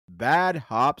Bad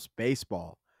Hops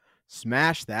Baseball.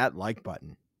 Smash that like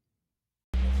button.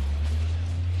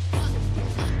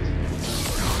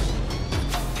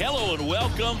 Hello and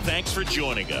welcome. Thanks for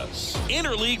joining us.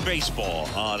 Interleague Baseball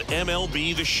on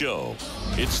MLB The Show.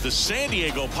 It's the San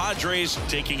Diego Padres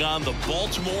taking on the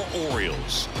Baltimore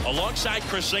Orioles. Alongside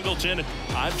Chris Singleton,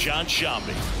 I'm John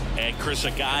Shambi. And Chris,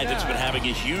 a guy that's been having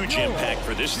a huge impact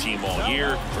for this team all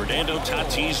year, Fernando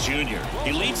Tatis Jr.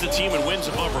 He leads the team in wins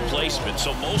above replacement,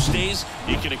 so most days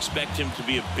you can expect him to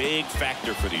be a big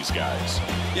factor for these guys.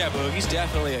 Yeah, Boog, he's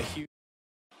definitely a huge...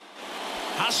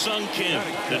 Ha-Sung Kim,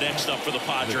 the next up for the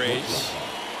Padres.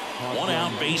 One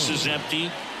out, bases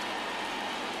empty.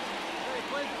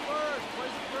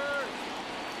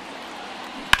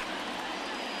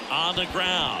 On the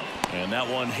ground, and that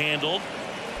one handled.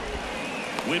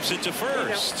 Whips it to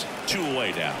first. 2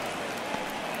 away now.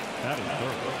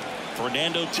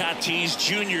 Fernando Tatis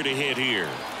Jr. to hit here.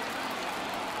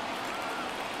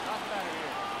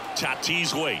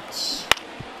 Tatis waits.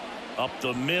 Up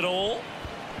the middle.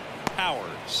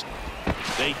 Powers.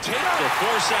 They take the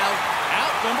force out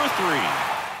number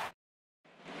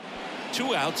 3.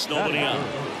 2 outs, nobody out.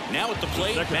 Now at the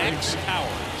plate, Max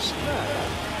Powers.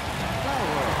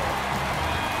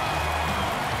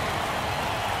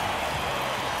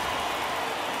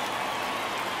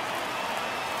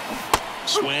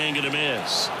 Swing and a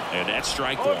miss, and that's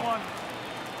strike 1.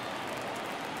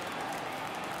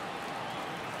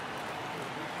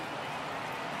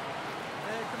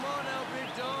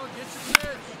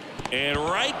 And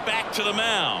right back to the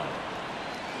mound.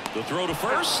 The throw to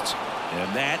first,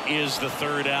 and that is the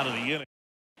 3rd out of the inning.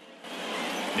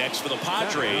 Next for the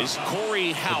Padres,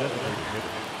 Corey Howell.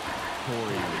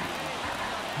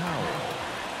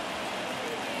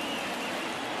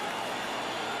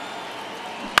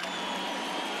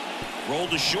 Roll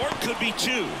to short, could be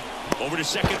 2. Over to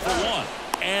second for 1,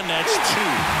 and that's 2.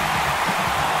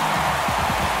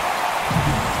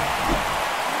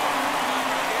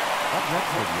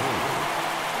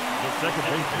 The second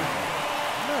baseman,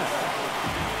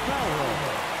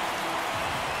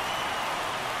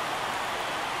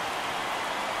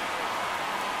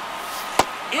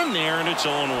 in there, and it's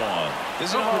 0-1.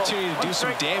 There's an opportunity to do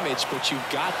some damage, but you've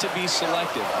got to be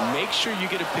selective. Make sure you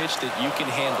get a pitch that you can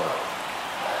handle.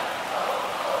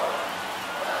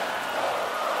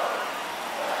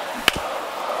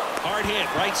 Hard hit,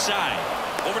 right side.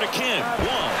 Over to Kim. 1.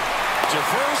 To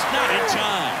first, not in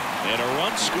time. And a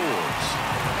run scores.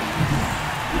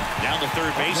 Now the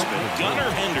third baseman,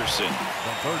 Gunnar Henderson.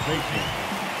 the third baseman.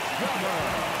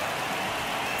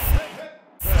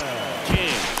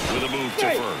 King with a move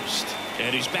to first.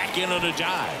 And he's back in on a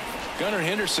dive. Gunnar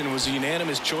Henderson was a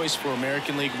unanimous choice for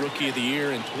American League Rookie of the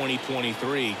Year in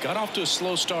 2023. Got off to a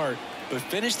slow start, but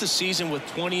finished the season with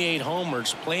 28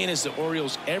 homers, playing as the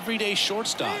Orioles' everyday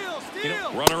shortstop.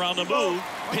 Run around the move,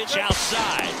 pitch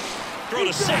outside. Throw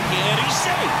to second, and he's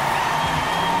safe.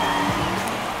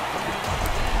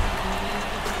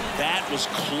 That was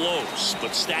close,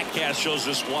 but StatCast shows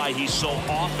us why he so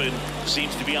often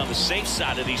seems to be on the safe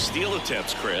side of these steal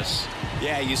attempts, Chris.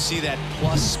 Yeah, you see that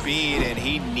plus speed, and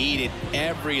he needed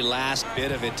every last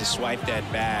bit of it to swipe that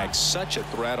bag. Such a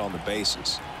threat on the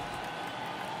bases.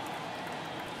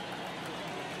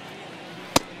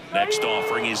 Next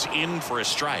offering is in for a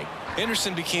strike.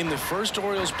 Henderson became the first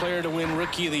Orioles player to win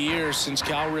Rookie of the Year since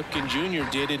Cal Ripken Jr.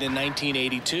 did it in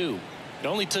 1982. It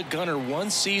only took Gunnar 1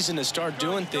 season to start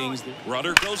doing things.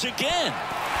 Runner goes again.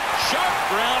 Sharp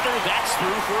grounder, that's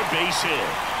through for a base hit.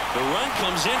 The run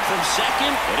comes in from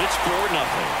second, and it's 4-0.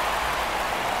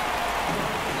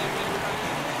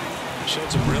 Showed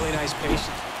some really nice patience.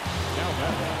 Now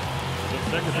back, the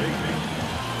second baseman.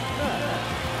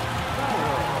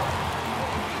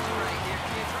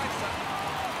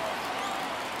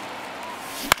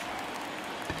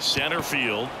 Center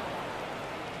field.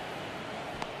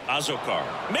 Azokar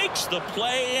makes the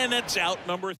play, and it's out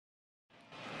number 3.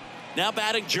 Now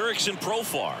batting Jurickson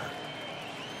Profar.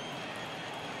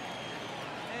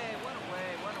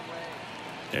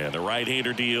 And the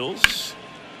right-hander deals.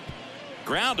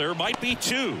 Grounder might be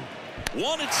 2.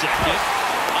 1 at second.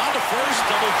 On to first,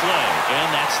 double play.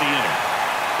 And that's the inning.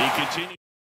 He continues.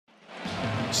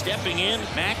 Stepping in,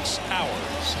 Max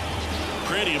Powers.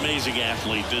 Pretty amazing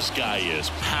athlete this guy is.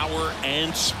 Power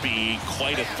and speed,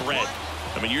 quite a threat.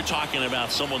 I mean, you're talking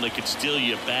about someone that could steal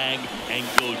you a bag and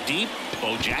go deep.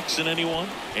 Bo Jackson, anyone?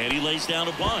 And he lays down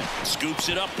a bunt. Scoops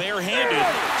it up barehanded.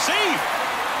 Safe!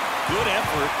 Good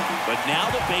effort, but now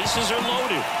the bases are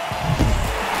loaded.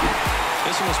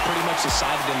 This one was pretty much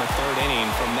decided in the 3rd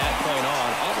inning. From that point on,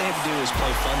 all they had to do was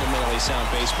play fundamentally sound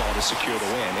baseball to secure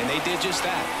the win, and they did just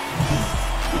that.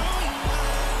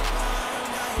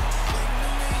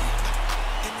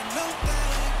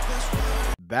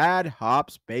 Bad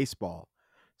Hops Baseball.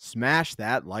 Smash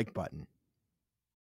that like button.